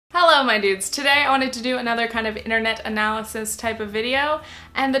Hello my dudes, today I wanted to do another kind of internet analysis type of video,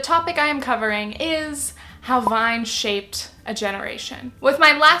 and the topic I am covering is how Vine shaped a generation. With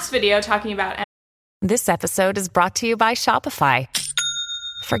my last video talking about This episode is brought to you by Shopify.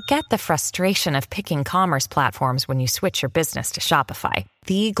 Forget the frustration of picking commerce platforms when you switch your business to Shopify,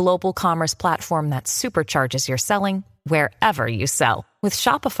 the global commerce platform that supercharges your selling wherever you sell. With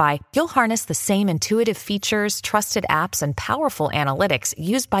Shopify, you'll harness the same intuitive features, trusted apps, and powerful analytics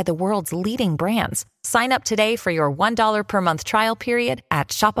used by the world's leading brands. Sign up today for your $1 per month trial period at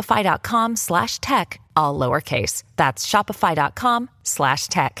shopify.com/tech, all lowercase. That's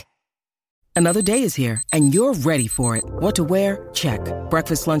shopify.com/tech. Another day is here, and you're ready for it. What to wear? Check.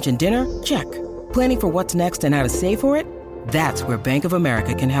 Breakfast, lunch, and dinner? Check. Planning for what's next and how to save for it? That's where Bank of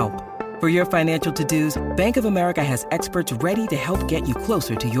America can help. For your financial to-dos, Bank of America has experts ready to help get you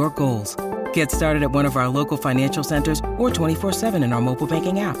closer to your goals. Get started at one of our local financial centers or 24/7 in our mobile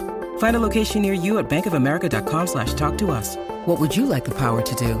banking app. Find a location near you at bankofamerica.com/talktous. What would you like the power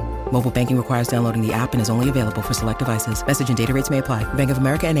to do? Mobile banking requires downloading the app and is only available for select devices. Message and data rates may apply. Bank of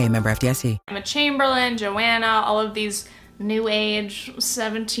America N.A., member FDIC. Emma Chamberlain, Joanna, all of these new age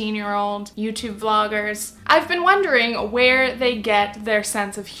 17-year-old YouTube vloggers. I've been wondering where they get their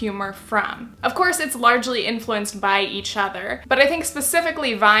sense of humor from. Of course, it's largely influenced by each other, but I think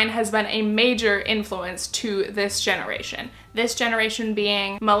specifically Vine has been a major influence to this generation. This generation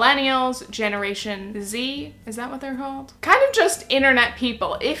being millennials, Generation Z, is that what they're called? Kind of just internet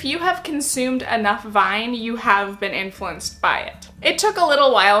people. If you have consumed enough Vine, you have been influenced by it. It took a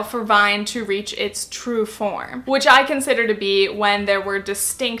little while for Vine to reach its true form, which I consider to be when there were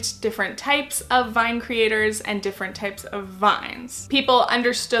distinct different types of Vine creators and different types of Vines. People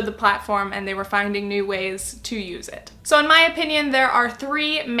understood the platform and they were finding new ways to use it. So in my opinion, there are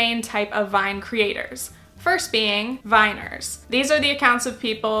three main type of Vine creators. First being Viners. These are the accounts of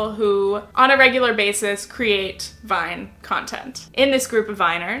people who, on a regular basis, create Vine content. In this group of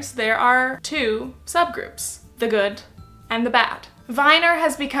Viners, there are two subgroups, the good and the bad. Viner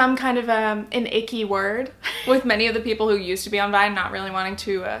has become kind of an icky word with many of the people who used to be on Vine not really wanting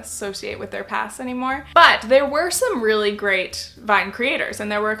to associate with their past anymore. But there were some really great Vine creators,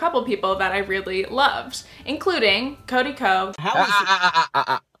 and there were a couple people that I really loved, including Cody Ko.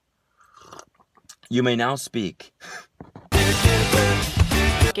 You may now speak.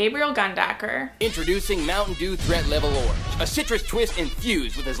 Gabriel Gundaker. Introducing Mountain Dew Threat Level Orange, a citrus twist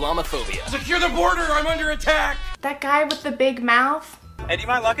infused with Islamophobia. Secure the border, I'm under attack! That guy with the big mouth. Hey, do you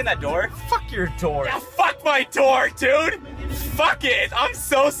mind locking that door? Fuck your door. Yeah, fuck my door, dude! Fuck it! I'm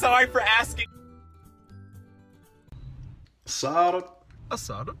so sorry for asking. Asada.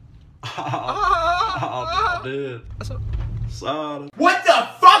 I did. Asada. What the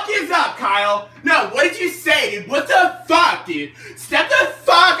fuck is up, Kyle? No, what did you say, dude? What the fuck, dude? Step the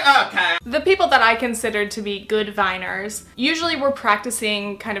fuck up, Kyle. The people that I considered to be good Viners usually were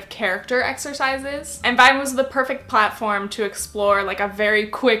practicing kind of character exercises, and Vine was the perfect platform to explore like a very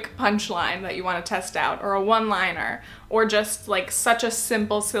quick punchline that you want to test out, or a one-liner, or just like such a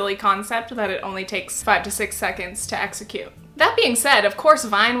simple, silly concept that it only takes 5 to 6 seconds to execute. That being said, of course,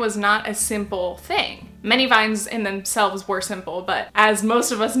 Vine was not a simple thing. Many Vines in themselves were simple, but as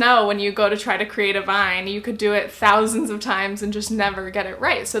most of us know, when you go to try to create a Vine, you could do it thousands of times and just never get it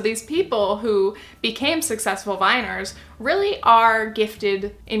right. So these people who became successful Viners really are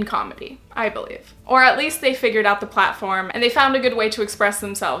gifted in comedy, I believe. Or at least they figured out the platform and they found a good way to express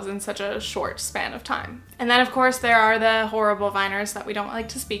themselves in such a short span of time. And then of course there are the horrible Viners that we don't like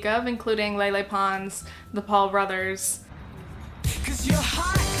to speak of, including Lele Pons, the Paul brothers. 'Cause you're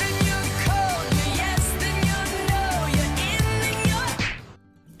hot and you're cold, you're yes, then you're no, you're in, then you're...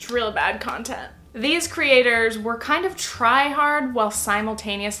 It's real bad content. These creators were kind of try-hard while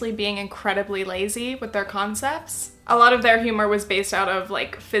simultaneously being incredibly lazy with their concepts. A lot of their humor was based out of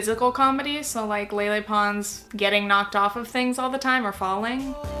like physical comedy, so like Lele Pons getting knocked off of things all the time or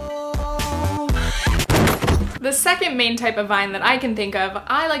falling. The second main type of Vine that I can think of,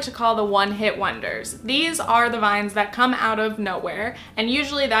 I like to call the one-hit wonders. These are the Vines that come out of nowhere, and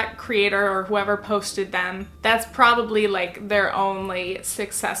usually that creator or whoever posted them, that's probably like their only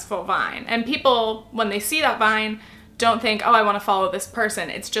successful Vine. And people, when they see that Vine, don't think, oh, I want to follow this person.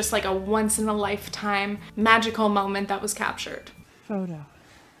 It's just like a once-in-a-lifetime magical moment that was captured. Photo.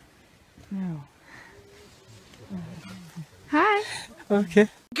 No. Hi. Okay.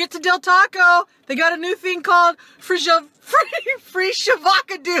 Get to Del Taco. They got a new thing called free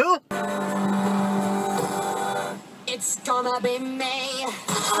shavacadoo. It's gonna be me.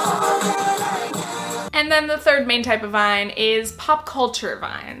 And then the third main type of Vine is pop culture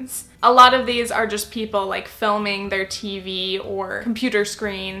Vines. A lot of these are just people like filming their TV or computer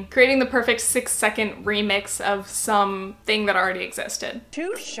screen, creating the perfect 6-second remix of something that already existed.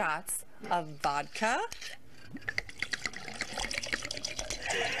 2 shots of vodka.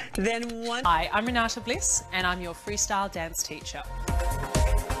 Then 1. Hi, I'm Renata Bliss, and I'm your freestyle dance teacher.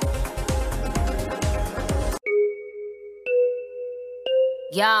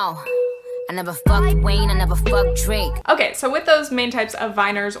 Yo, I never fucked Wayne, I never fucked Drake. Okay, so with those main types of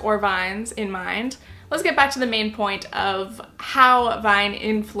Viners or Vines in mind, let's get back to the main point of how Vine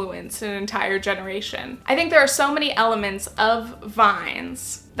influenced an entire generation. I think there are so many elements of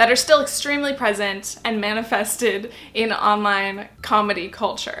Vines that are still extremely present and manifested in online comedy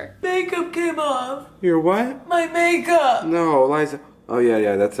culture. Makeup came off. Your what? My makeup. No, Liza. Oh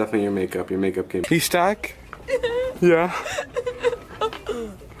yeah, that's definitely your makeup. Your makeup came. You stuck? Yeah.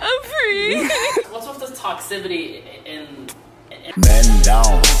 I'm free. What's with this toxicity in Men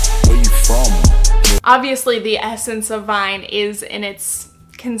down, where you from? Obviously, the essence of Vine is in its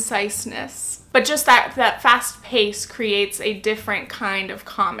conciseness, but just that fast pace creates a different kind of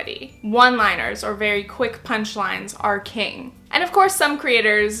comedy. One-liners or very quick punchlines are king. And of course, some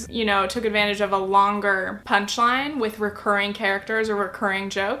creators, you know, took advantage of a longer punchline with recurring characters or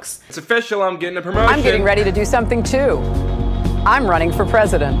recurring jokes. It's official, I'm getting a promotion. I'm getting ready to do something too. I'm running for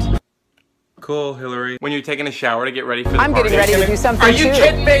president. Cool, Hillary. When you're taking a shower to get ready for the I'm party. getting ready to do something too. Are you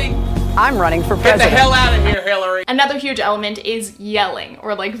kidding me? I'm running for Get president. the hell out of here, Hillary. Another huge element is yelling,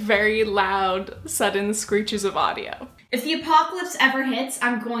 or like very loud, sudden screeches of audio. If the apocalypse ever hits,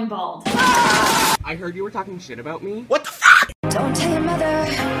 I'm going bald. I heard you were talking shit about me. What the fuck? Don't tell your mother.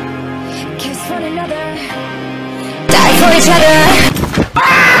 Kiss one another. Die for each other.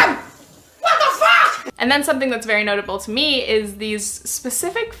 And then something that's very notable to me is these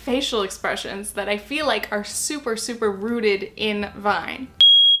specific facial expressions that I feel like are super, super rooted in Vine.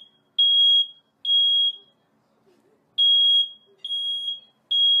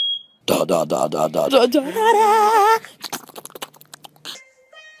 Da da da da da da da da.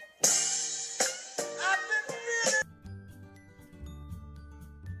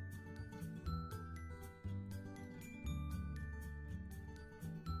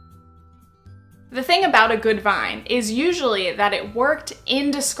 The thing about a good Vine is usually that it worked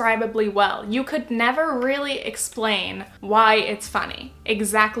indescribably well. You could never really explain why it's funny,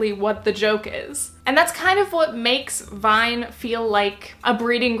 exactly what the joke is. And that's kind of what makes Vine feel like a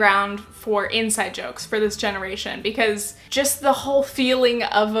breeding ground for inside jokes for this generation, because just the whole feeling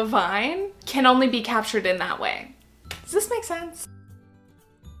of a Vine can only be captured in that way. Does this make sense?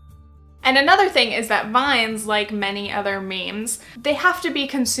 And another thing is that Vines, like many other memes, they have to be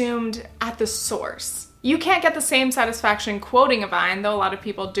consumed at the source. You can't get the same satisfaction quoting a Vine, though a lot of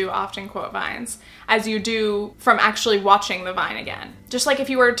people do often quote Vines, as you do from actually watching the Vine again. Just like if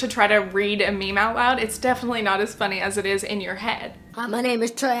you were to try to read a meme out loud, it's definitely not as funny as it is in your head. Hi, my name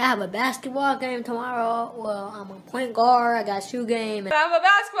is Trey. I have a basketball game tomorrow. Well, I'm a point guard. I got a shoe game. I have a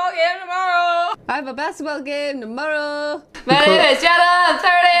basketball game tomorrow. I have a basketball game tomorrow. My name is Jenna. I'm 30.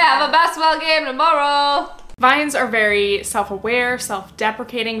 I have a basketball game tomorrow. Vines are very self-aware,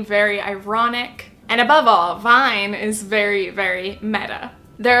 self-deprecating, very ironic. And above all, Vine is very, very meta.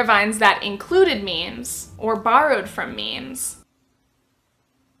 There are Vines that included memes or borrowed from memes.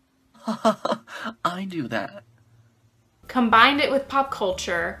 I do that. Combined it with pop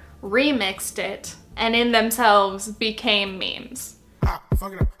culture, remixed it, and in themselves became memes.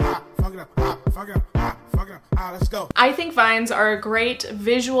 Let's go. I think Vines are a great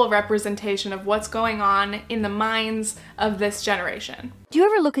visual representation of what's going on in the minds of this generation. Do you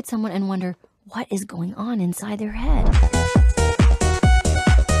ever look at someone and wonder what is going on inside their head?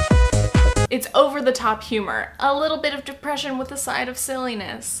 It's over-the-top humor, a little bit of depression with a side of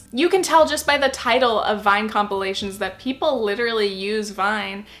silliness. You can tell just by the title of Vine compilations that people literally use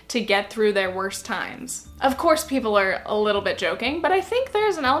Vine to get through their worst times. Of course, people are a little bit joking, but I think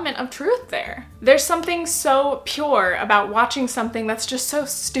there's an element of truth there. There's something so pure about watching something that's just so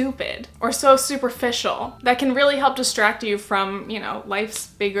stupid or so superficial that can really help distract you from, you know, life's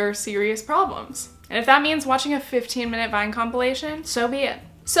bigger, serious problems. And if that means watching a 15-minute Vine compilation, so be it.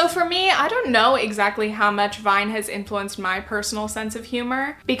 So for me, I don't know exactly how much Vine has influenced my personal sense of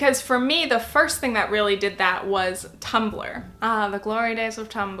humor, because for me, the first thing that really did that was Tumblr. The glory days of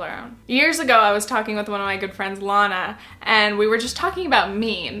Tumblr. Years ago, I was talking with one of my good friends, Lana, and we were just talking about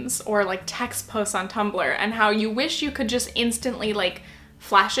memes or like text posts on Tumblr and how you wish you could just instantly like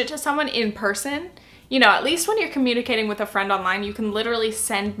flash it to someone in person. You know, at least when you're communicating with a friend online, you can literally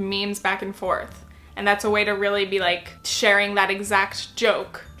send memes back and forth. And that's a way to really be like sharing that exact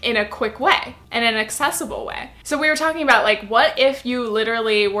joke in a quick way and an accessible way. So we were talking about like, what if you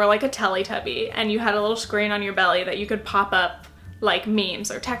literally were like a Teletubby and you had a little screen on your belly that you could pop up like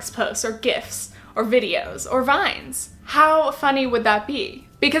memes or text posts or GIFs or videos or Vines? How funny would that be?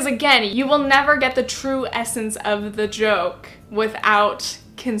 Because again, you will never get the true essence of the joke without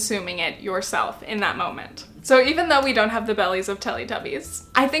consuming it yourself in that moment. So even though we don't have the bellies of Teletubbies,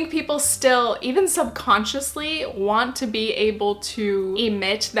 I think people still, even subconsciously, want to be able to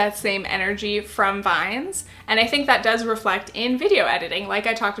emit that same energy from Vines. And I think that does reflect in video editing, like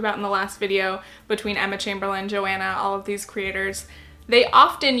I talked about in the last video between Emma Chamberlain, Joanna, all of these creators. They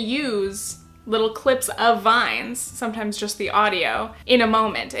often use little clips of Vines, sometimes just the audio, in a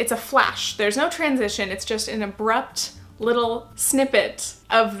moment. It's a flash. There's no transition. It's just an abrupt little snippet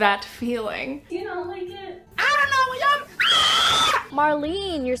of that feeling. You don't like it?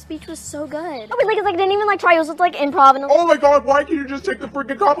 Marlene, your speech was so good. Oh, wait, like, didn't even like try. It was just like improv and Oh my god, why can't you just take the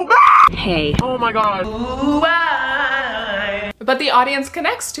freaking compliment? Hey. Oh my god. But the audience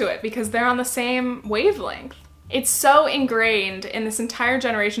connects to it because they're on the same wavelength. It's so ingrained in this entire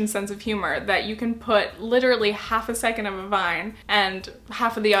generation's sense of humor that you can put literally half a second of a Vine and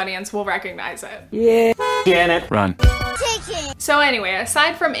half of the audience will recognize it. Yeah. Janet. Run. So anyway,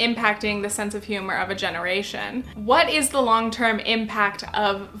 aside from impacting the sense of humor of a generation, what is the long-term impact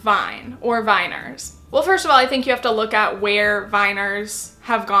of Vine or Viners? Well, first of all, I think you have to look at where Viners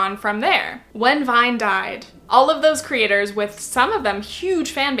have gone from there. When Vine died, all of those creators, with some of them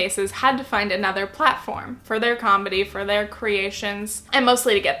huge fan bases, had to find another platform for their comedy, for their creations, and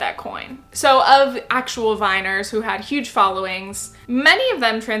mostly to get that coin. So of actual Viners who had huge followings, many of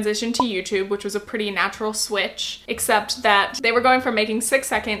them transitioned to YouTube, which was a pretty natural switch, except that they were going from making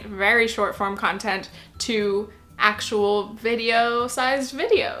 6-second, very short form content to actual video-sized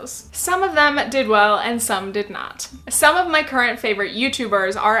videos. Some of them did well and some did not. Some of my current favorite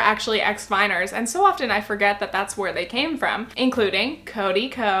YouTubers are actually ex-Viners, and so often I forget that that's where they came from, including Cody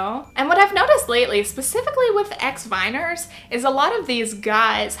Ko. And what I've noticed lately, specifically with ex-Viners, is a lot of these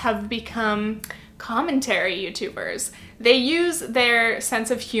guys have become commentary YouTubers. They use their sense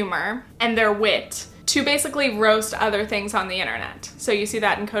of humor and their wit to basically roast other things on the internet. So you see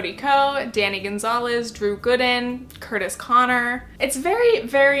that in Cody Ko, Danny Gonzalez, Drew Gooden, Curtis Connor. It's very,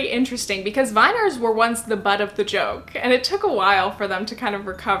 very interesting because Viners were once the butt of the joke, and it took a while for them to kind of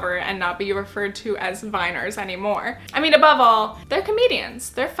recover and not be referred to as Viners anymore. I mean, above all, they're comedians,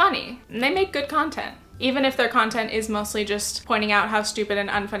 they're funny, and they make good content, even if their content is mostly just pointing out how stupid and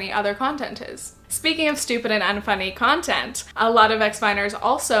unfunny other content is. Speaking of stupid and unfunny content, a lot of ex-Viners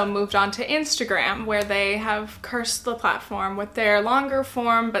also moved on to Instagram, where they have cursed the platform with their longer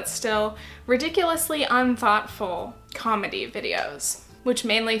form but still ridiculously unthoughtful comedy videos, which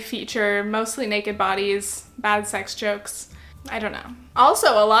mainly feature mostly naked bodies, bad sex jokes. I don't know.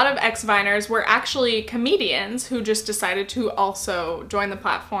 Also, a lot of ex-Viners were actually comedians who just decided to also join the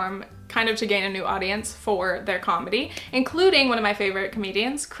platform kind of to gain a new audience for their comedy, including one of my favorite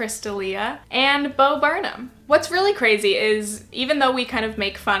comedians, Chris D'Elia, and Bo Burnham. What's really crazy is, even though we kind of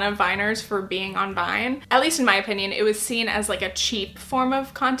make fun of Viners for being on Vine, at least in my opinion, it was seen as like a cheap form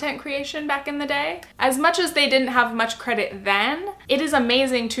of content creation back in the day. As much as they didn't have much credit then, it is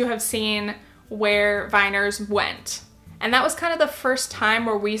amazing to have seen where Viners went. And that was kind of the first time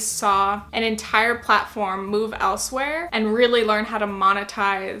where we saw an entire platform move elsewhere and really learn how to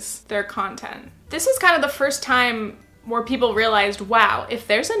monetize their content. This was kind of the first time where people realized, wow, if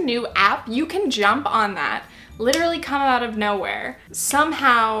there's a new app, you can jump on that, literally come out of nowhere,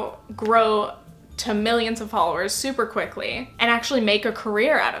 somehow grow to millions of followers super quickly and actually make a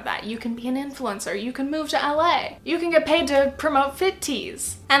career out of that. You can be an influencer, you can move to LA, you can get paid to promote Fit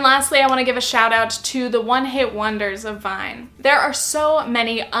Teas. And lastly, I want to give a shout out to the one-hit wonders of Vine. There are so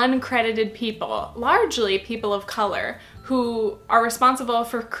many uncredited people, largely people of color, who are responsible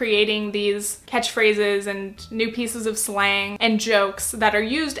for creating these catchphrases and new pieces of slang and jokes that are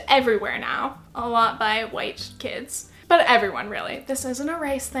used everywhere now. A lot by white kids. But everyone, really. This isn't a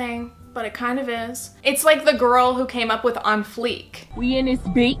race thing, but it kind of is. It's like the girl who came up with On Fleek. We in this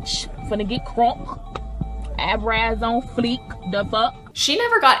bitch, finna get crunk. Eyebrows on fleek, the fuck? She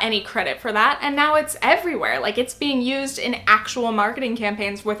never got any credit for that, and now it's everywhere. Like, it's being used in actual marketing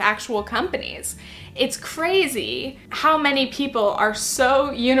campaigns with actual companies. It's crazy how many people are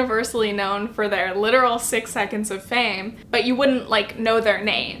so universally known for their literal 6 seconds of fame, but you wouldn't, like, know their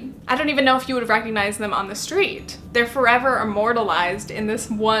name. I don't even know if you would recognize them on the street. They're forever immortalized in this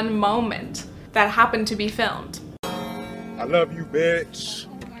one moment that happened to be filmed. I love you, bitch.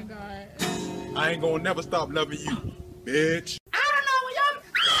 Oh my god. I ain't gonna never stop loving you, bitch.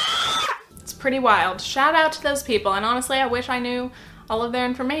 pretty wild. Shout out to those people, and honestly, I wish I knew all of their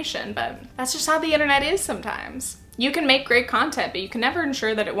information, but that's just how the internet is sometimes. You can make great content, but you can never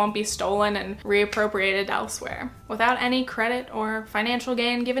ensure that it won't be stolen and reappropriated elsewhere without any credit or financial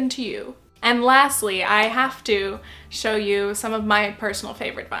gain given to you. And lastly, I have to show you some of my personal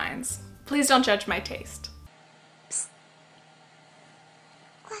favorite vines. Please don't judge my taste.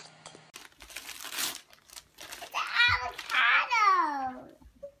 Avocado!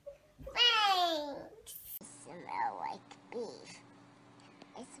 Thanks! I smell like beef.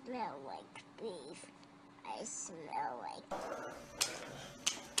 I smell like beef. I smell like...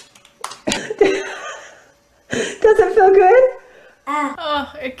 Does it feel good?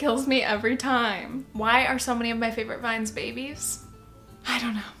 Oh, it kills me every time. Why are so many of my favorite vines babies? I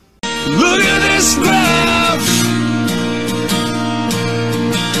don't know. Look at this laugh!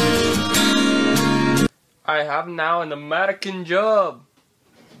 I have now an American job.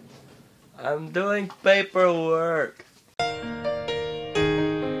 I'm doing paperwork.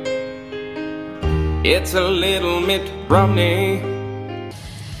 It's a little Mitt Romney.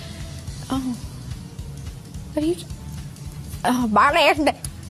 Oh. What are you... Oh, my leg.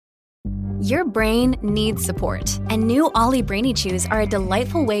 Your brain needs support, and new Ollie Brainy Chews are a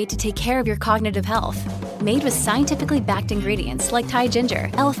delightful way to take care of your cognitive health. Made with scientifically backed ingredients like Thai ginger,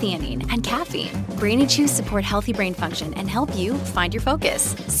 L-theanine, and caffeine, Brainy Chews support healthy brain function and help you find your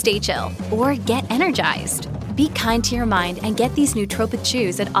focus, stay chill, or get energized. Be kind to your mind and get these nootropic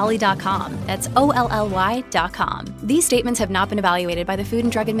chews at ollie.com. That's OLLY.com. These statements have not been evaluated by the Food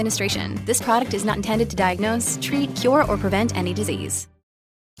and Drug Administration. This product is not intended to diagnose, treat, cure, or prevent any disease.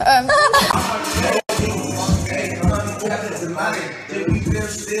 Wow.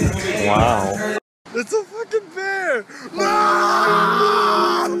 It's a fucking bear! No!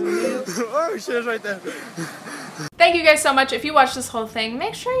 Oh shit, it's right there. Thank you guys so much. If you watched this whole thing,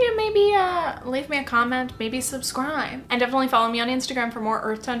 make sure you maybe leave me a comment, maybe subscribe, and definitely follow me on Instagram for more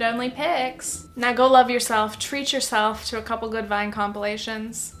Earth Toned Only pics. Now go love yourself, treat yourself to a couple good Vine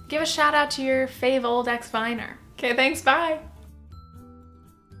compilations. Give a shout out to your fave old ex-Viner. Okay, thanks, bye.